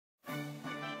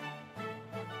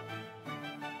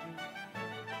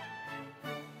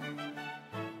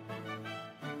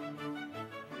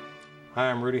Hi,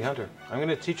 I'm Rudy Hunter. I'm going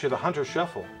to teach you the Hunter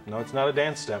Shuffle. No, it's not a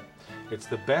dance step. It's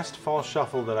the best fall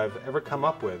shuffle that I've ever come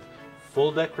up with.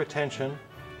 Full deck retention,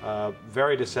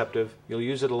 very deceptive. You'll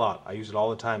use it a lot. I use it all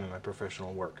the time in my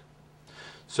professional work.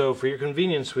 So for your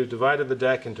convenience, we've divided the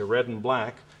deck into red and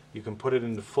black. You can put it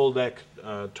into full deck,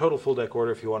 total full deck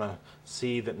order if you want to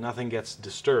see that nothing gets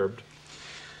disturbed.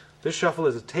 This shuffle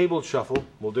is a tabled shuffle.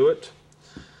 We'll do it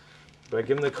by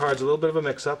giving the cards a little bit of a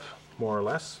mix-up, more or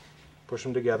less. Push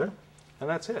them together, and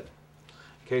that's it.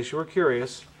 In case you were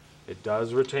curious, it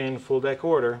does retain full deck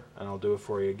order, and I'll do it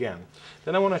for you again.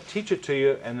 Then I want to teach it to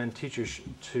you, and then teach you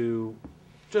to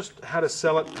just how to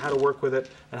sell it, how to work with it,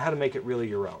 and how to make it really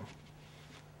your own.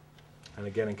 And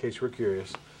again, in case you were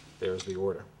curious, there's the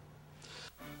order.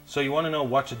 So you want to know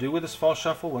what to do with this fall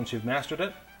shuffle once you've mastered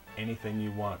it? Anything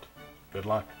you want. Good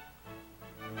luck.